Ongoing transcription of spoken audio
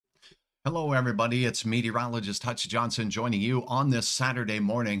Hello, everybody. It's meteorologist Hutch Johnson joining you on this Saturday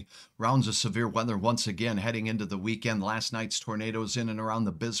morning. Rounds of severe weather once again heading into the weekend. Last night's tornadoes in and around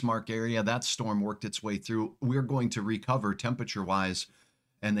the Bismarck area. That storm worked its way through. We're going to recover temperature-wise,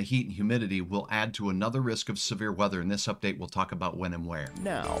 and the heat and humidity will add to another risk of severe weather. In this update, we'll talk about when and where.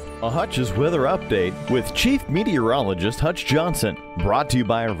 Now, a Hutch's weather update with Chief Meteorologist Hutch Johnson, brought to you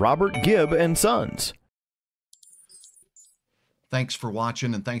by Robert Gibb and Sons. Thanks for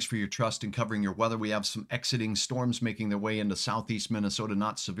watching and thanks for your trust in covering your weather. We have some exiting storms making their way into southeast Minnesota.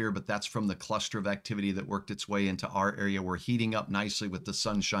 Not severe, but that's from the cluster of activity that worked its way into our area. We're heating up nicely with the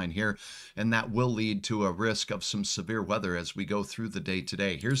sunshine here, and that will lead to a risk of some severe weather as we go through the day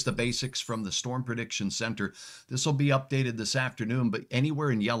today. Here's the basics from the Storm Prediction Center. This will be updated this afternoon, but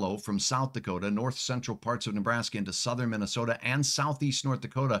anywhere in yellow from South Dakota, north central parts of Nebraska into southern Minnesota and southeast North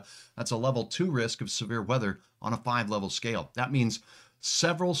Dakota, that's a level 2 risk of severe weather on a 5-level scale. That means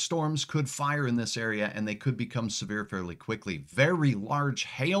several storms could fire in this area and they could become severe fairly quickly. Very large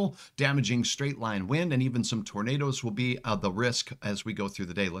hail, damaging straight line wind, and even some tornadoes will be the risk as we go through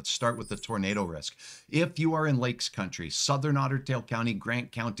the day. Let's start with the tornado risk. If you are in Lakes Country, southern Otter Tail County,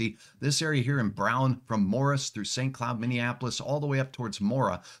 Grant County, this area here in Brown from Morris through St. Cloud, Minneapolis, all the way up towards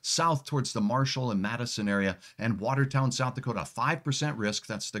Mora, south towards the Marshall and Madison area, and Watertown, South Dakota, 5% risk.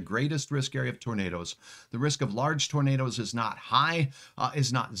 That's the greatest risk area of tornadoes. The risk of large tornadoes is not high.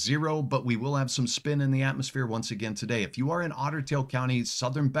 Is not zero, but we will have some spin in the atmosphere once again today. If you are in Otter Tail County,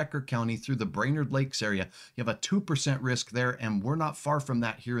 southern Becker County through the Brainerd Lakes area, you have a 2% risk there, and we're not far from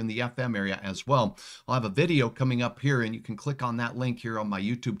that here in the FM area as well. I'll have a video coming up here, and you can click on that link here on my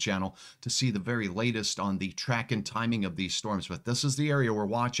YouTube channel to see the very latest on the track and timing of these storms, but this is the area we're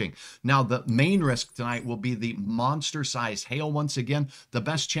watching. Now, the main risk tonight will be the monster-sized hail once again. The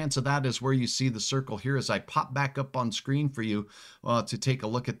best chance of that is where you see the circle here as I pop back up on screen for you to take a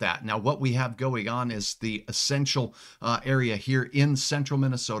look at that. Now, what we have going on is the essential area here in central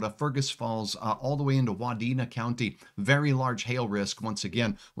Minnesota, Fergus Falls, all the way into Wadena County. Very large hail risk once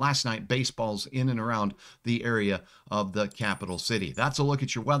again. Last night, baseballs in and around the area of the capital city. That's a look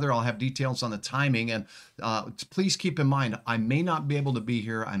at your weather. I'll have details on the timing, and please keep in mind, I may not be able to be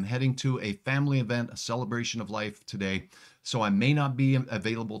here. I'm heading to a family event, a celebration of life today, so I may not be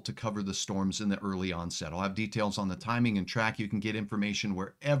available to cover the storms in the early onset. I'll have details on the timing and track. You can get information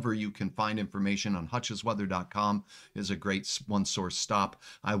wherever you can find information on hutchesweather.com is a great one-source stop.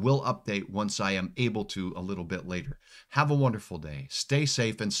 I will update once I am able to a little bit later. Have a wonderful day. Stay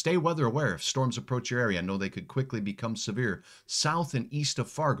safe and stay weather aware. If storms approach your area, know they could quickly become severe south and east of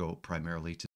Fargo, primarily today.